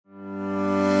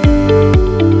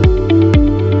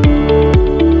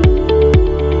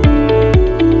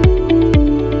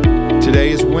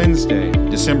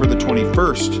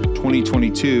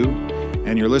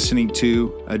and you're listening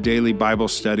to a daily Bible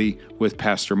study with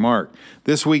Pastor Mark.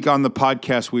 This week on the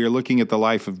podcast, we are looking at the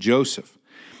life of Joseph.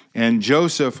 And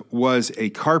Joseph was a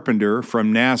carpenter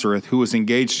from Nazareth who was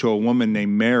engaged to a woman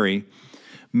named Mary.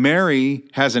 Mary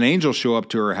has an angel show up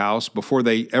to her house before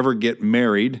they ever get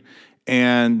married,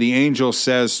 and the angel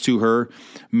says to her,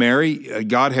 Mary,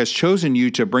 God has chosen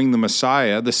you to bring the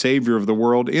Messiah, the Savior of the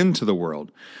world, into the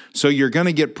world. So you're going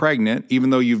to get pregnant,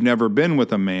 even though you've never been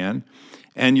with a man,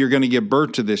 and you're going to give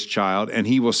birth to this child, and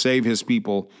he will save his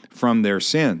people from their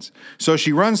sins. So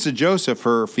she runs to Joseph,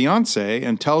 her fiancé,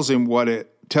 and tells him what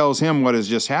has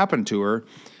just happened to her.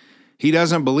 He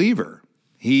doesn't believe her.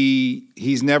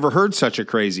 He's never heard such a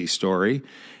crazy story,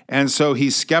 and so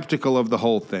he's skeptical of the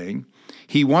whole thing.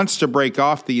 He wants to break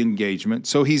off the engagement,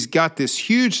 so he's got this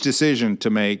huge decision to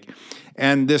make.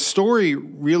 And this story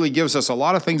really gives us a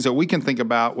lot of things that we can think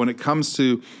about when it comes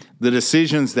to the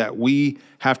decisions that we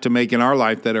have to make in our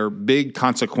life that are big,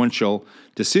 consequential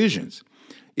decisions.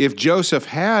 If Joseph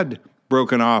had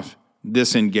broken off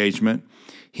this engagement,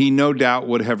 he no doubt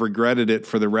would have regretted it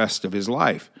for the rest of his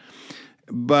life.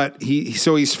 But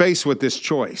he's faced with this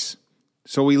choice.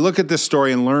 So we look at this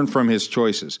story and learn from his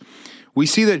choices. We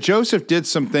see that Joseph did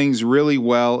some things really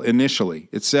well initially.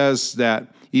 It says that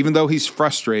even though he's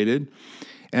frustrated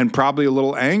and probably a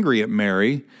little angry at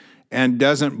Mary and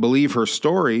doesn't believe her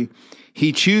story,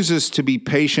 he chooses to be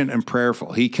patient and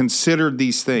prayerful. He considered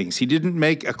these things. He didn't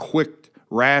make a quick,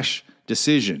 rash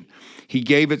decision. He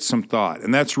gave it some thought.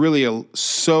 And that's really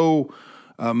so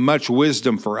much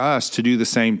wisdom for us to do the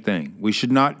same thing. We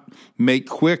should not make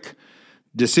quick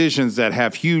decisions that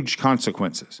have huge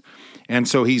consequences. And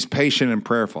so he's patient and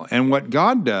prayerful. And what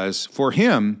God does for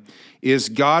him is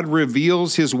God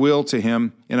reveals his will to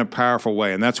him in a powerful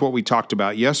way. And that's what we talked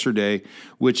about yesterday,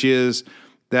 which is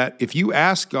that if you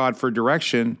ask God for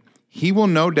direction, he will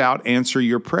no doubt answer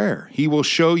your prayer. He will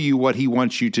show you what he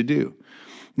wants you to do.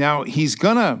 Now, he's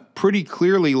going to pretty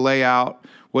clearly lay out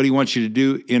what he wants you to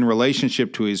do in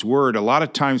relationship to his word. A lot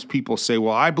of times people say,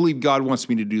 well, I believe God wants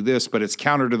me to do this, but it's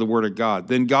counter to the word of God.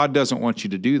 Then God doesn't want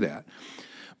you to do that.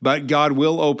 But God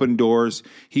will open doors.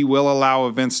 He will allow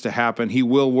events to happen. He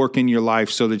will work in your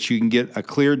life so that you can get a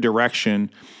clear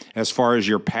direction as far as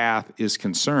your path is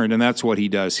concerned. And that's what he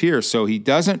does here. So he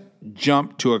doesn't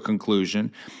jump to a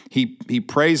conclusion. He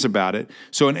prays about it.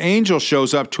 So an angel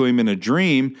shows up to him in a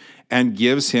dream and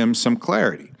gives him some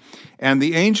clarity. And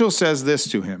the angel says this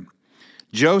to him,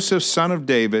 Joseph, son of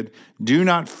David, do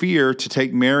not fear to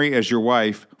take Mary as your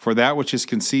wife, for that which is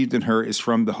conceived in her is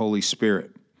from the Holy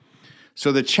Spirit.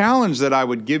 So the challenge that I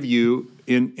would give you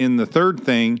in the third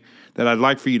thing that I'd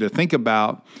like for you to think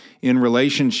about in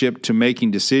relationship to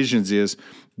making decisions is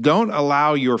don't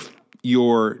allow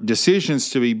your decisions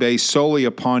to be based solely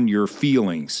upon your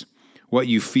feelings, what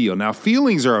you feel. Now,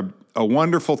 feelings are a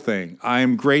wonderful thing. I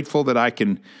am grateful that I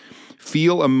can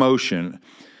feel emotion.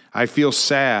 I feel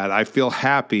sad. I feel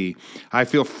happy. I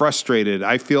feel frustrated.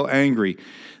 I feel angry.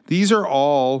 These are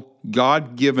all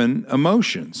God-given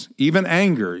emotions. Even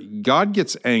anger. God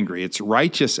gets angry. It's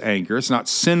righteous anger. It's not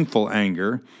sinful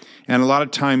anger. And a lot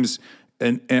of times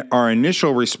our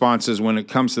initial responses when it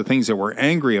comes to things that we're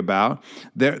angry about,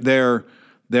 they're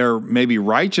maybe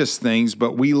righteous things,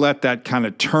 but we let that kind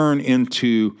of turn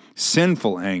into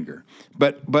sinful anger.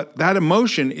 But that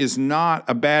emotion is not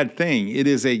a bad thing. It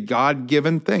is a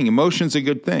God-given thing. Emotion's a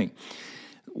good thing.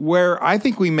 Where I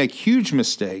think we make huge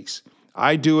mistakes,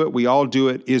 I do it, we all do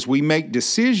it, is we make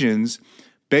decisions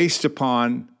based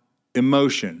upon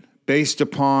emotion, based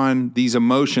upon these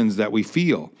emotions that we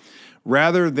feel,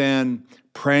 rather than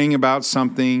praying about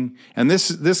something. And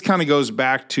this kind of goes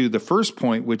back to the first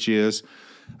point, which is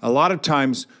a lot of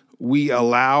times we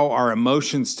allow our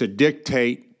emotions to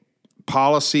dictate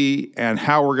policy and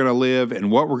how we're going to live and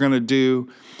what we're going to do.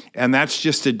 And that's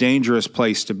just a dangerous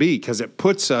place to be because it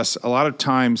puts us a lot of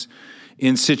times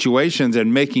in situations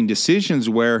and making decisions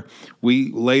where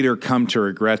we later come to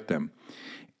regret them.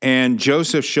 And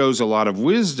Joseph shows a lot of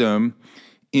wisdom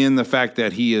in the fact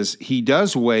that he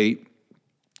does wait.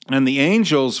 And the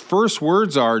angel's first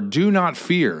words are, do not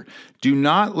fear. Do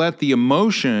not let the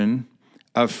emotion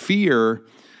of fear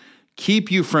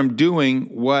keep you from doing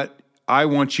what I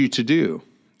want you to do.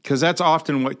 Because that's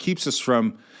often what keeps us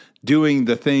from doing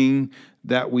the thing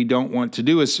that we don't want to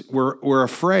do is we're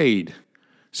afraid.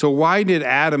 So why did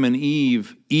Adam and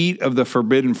Eve eat of the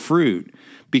forbidden fruit?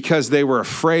 Because they were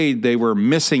afraid they were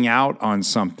missing out on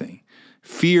something.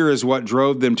 Fear is what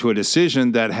drove them to a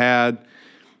decision that had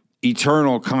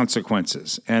eternal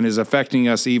consequences and is affecting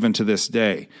us even to this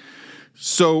day.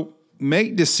 So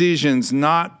make decisions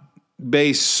not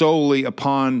based solely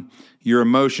upon your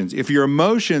emotions. If your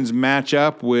emotions match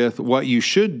up with what you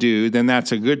should do, then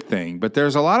that's a good thing. But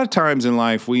there's a lot of times in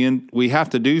life we have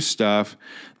to do stuff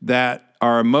that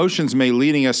our emotions may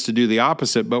leading us to do the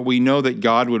opposite, but we know that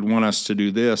God would want us to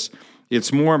do this.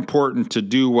 It's more important to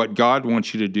do what God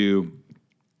wants you to do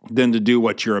than to do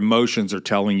what your emotions are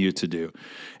telling you to do.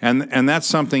 And that's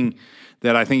something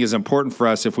that I think is important for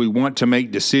us if we want to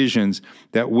make decisions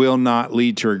that will not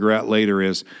lead to regret later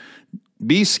is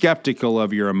be skeptical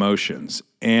of your emotions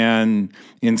and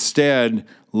instead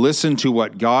listen to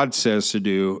what God says to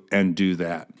do and do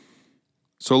that.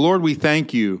 So Lord, we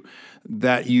thank you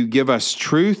that you give us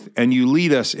truth and you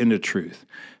lead us into truth.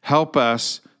 Help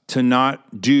us to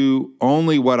not do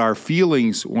only what our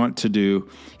feelings want to do.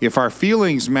 If our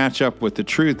feelings match up with the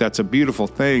truth, that's a beautiful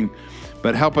thing,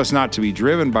 but help us not to be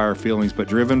driven by our feelings, but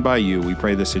driven by you. We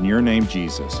pray this in your name,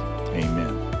 Jesus.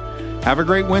 Amen. Have a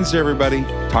great Wednesday, everybody.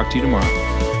 Talk to you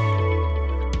tomorrow.